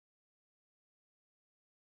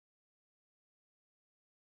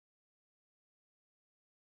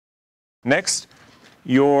Next,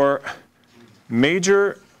 your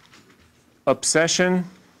major obsession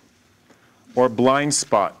or blind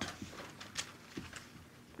spot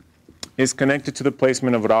is connected to the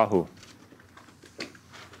placement of Rahu.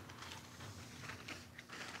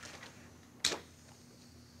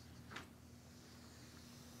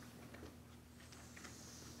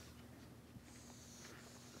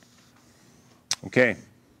 Okay.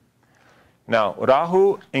 Now,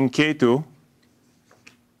 Rahu and Ketu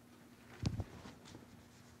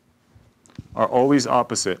are always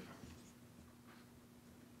opposite.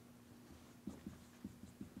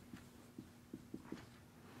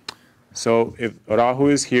 So if Rahu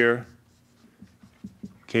is here,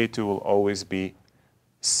 Ketu will always be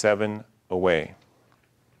 7 away.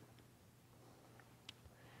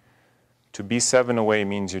 To be 7 away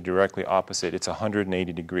means you're directly opposite. It's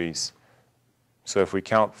 180 degrees. So if we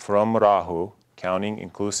count from Rahu, counting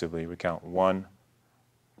inclusively, we count 1,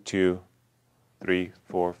 2, 3,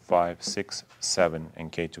 4, 5, 6, 7,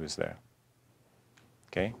 and Ketu is there.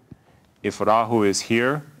 Okay? If Rahu is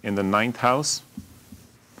here in the 9th house,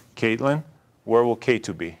 Caitlin, where will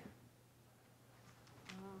Ketu be? In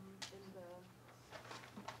the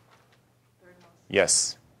 3rd house.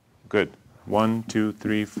 Yes. Good. 1, 2,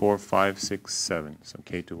 3, 4, 5, 6, 7. So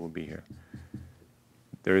Ketu will be here.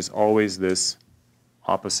 There is always this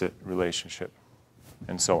opposite relationship,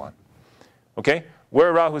 and so on. Okay?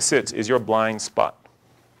 Where Rahu sits is your blind spot.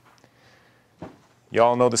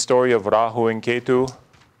 Y'all know the story of Rahu and Ketu,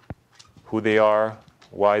 who they are,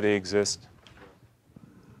 why they exist.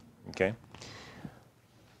 Okay?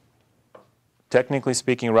 Technically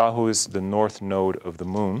speaking, Rahu is the north node of the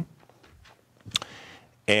moon.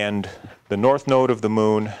 And the north node of the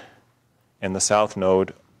moon and the south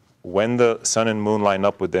node, when the sun and moon line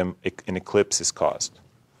up with them, an eclipse is caused.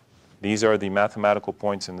 These are the mathematical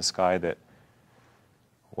points in the sky that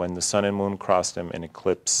when the sun and moon cross them, an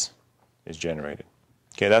eclipse is generated.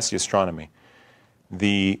 Okay, that's the astronomy.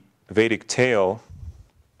 The Vedic tale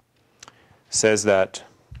says that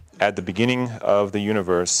at the beginning of the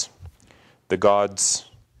universe, the gods,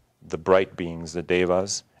 the bright beings, the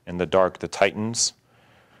devas, and the dark, the titans,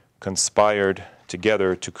 conspired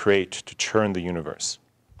together to churn the universe.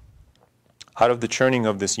 Out of the churning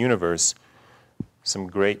of this universe, some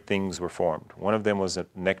great things were formed. One of them was a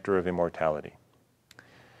nectar of immortality,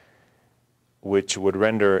 which would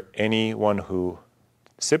render anyone who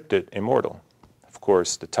sipped it immortal. Of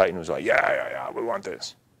course, the Titan was like, yeah, we want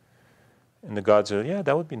this. And the gods are, yeah,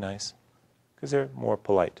 that would be nice, because they're more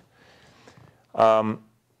polite.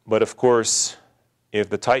 But of course, if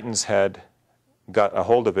the Titans had got a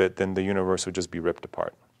hold of it, then the universe would just be ripped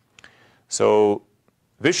apart. So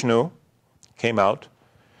Vishnu came out,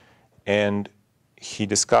 and he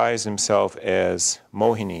disguised himself as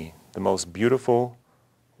Mohini, the most beautiful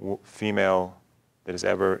female that has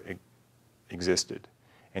ever existed.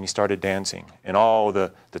 And he started dancing. And all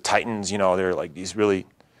the Titans, they're like these really,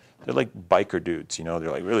 they're like biker dudes, they're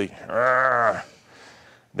like really, Argh.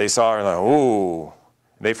 They saw her like, ooh.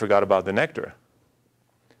 They forgot about the nectar.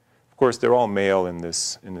 Of course, they're all male in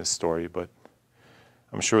this story, but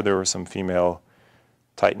I'm sure there were some female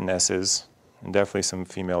Titanesses and definitely some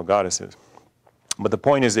female goddesses. But the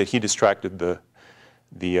point is that he distracted the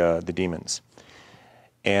demons.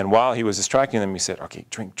 And while he was distracting them, he said, okay,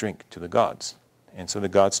 drink to the gods. And so the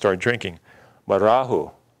gods started drinking. But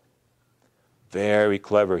Rahu, very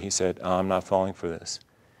clever, he said, I'm not falling for this.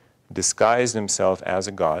 Disguised himself as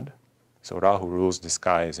a god. So Rahu rules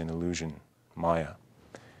disguise and illusion, Maya.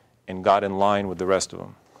 And got in line with the rest of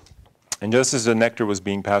them. And just as the nectar was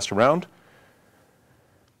being passed around,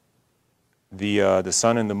 the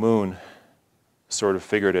sun and the moon sort of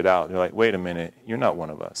figured it out. They're like, wait a minute, you're not one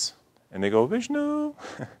of us. And they go, Vishnu,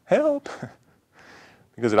 help.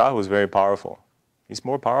 Because Rahu is very powerful. He's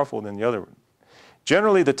more powerful than the other.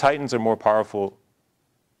 Generally, the Titans are more powerful.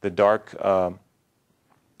 The dark,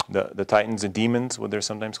 the Titans, the demons, what they're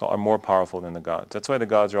sometimes called, are more powerful than the gods. That's why the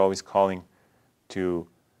gods are always calling to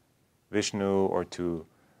Vishnu or to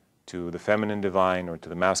the feminine divine or to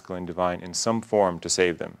the masculine divine in some form to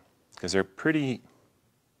save them. Because they're pretty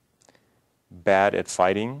bad at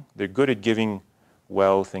fighting. They're good at giving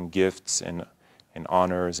wealth and gifts and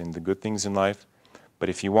honors and the good things in life. But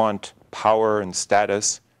if you want power and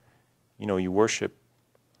status, you worship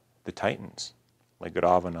the Titans, like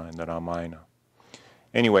Ravana in the Ramayana.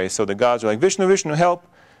 Anyway, so the gods are like, Vishnu, help.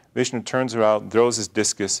 Vishnu turns around, throws his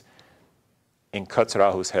discus, and cuts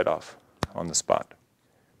Rahu's head off on the spot.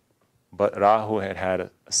 But Rahu had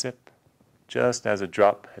a sip. Just as a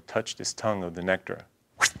drop had touched his tongue of the nectar,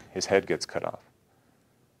 his head gets cut off.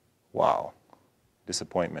 Wow.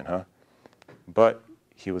 Disappointment, huh? But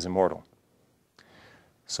he was immortal.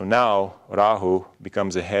 So now Rahu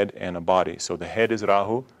becomes a head and a body. So the head is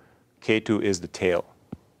Rahu, Ketu is the tail.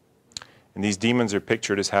 And these demons are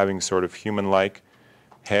pictured as having sort of human-like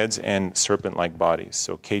heads and serpent-like bodies.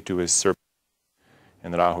 So Ketu is serpent,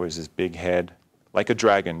 and Rahu is this big head, like a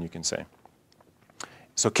dragon, you can say.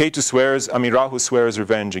 So Rahu swears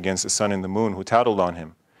revenge against the sun and the moon who tattled on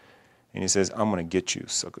him. And he says, I'm going to get you,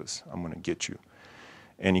 suckers. I'm going to get you.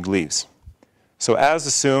 And he leaves. So as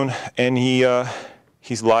the soon, and he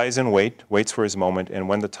lies in wait, waits for his moment, and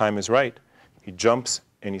when the time is right, he jumps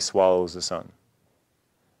and he swallows the sun.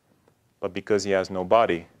 But because he has no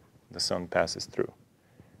body, the sun passes through.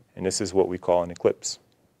 And this is what we call an eclipse.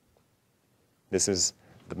 This is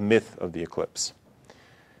the myth of the eclipse.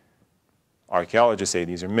 Archaeologists say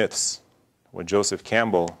these are myths. What Joseph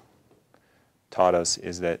Campbell taught us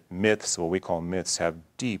is that myths, what we call myths, have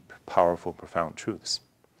deep, powerful, profound truths.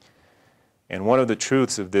 And one of the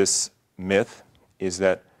truths of this myth is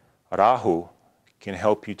that Rahu can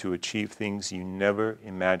help you to achieve things you never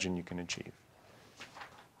imagined you can achieve.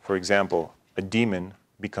 For example, a demon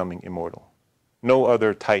becoming immortal. No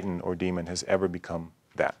other titan or demon has ever become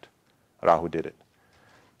that. Rahu did it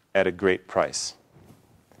at a great price.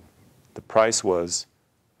 The price was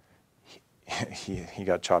he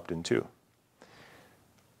got chopped in two.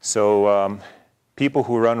 So people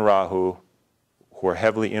who run Rahu, who are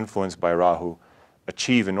heavily influenced by Rahu,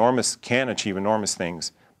 can achieve enormous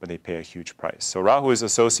things, but they pay a huge price. So Rahu is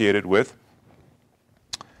associated with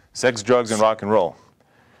sex, drugs, and rock and roll.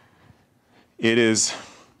 It is,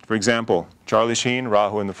 for example, Charlie Sheen,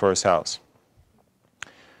 Rahu in the first house.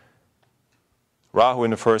 Rahu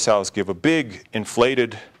in the first house give a big,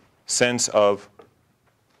 inflated sense of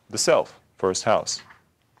the self, first house.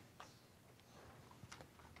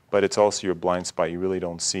 But it's also your blind spot. You really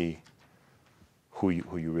don't see who you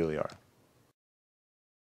really are.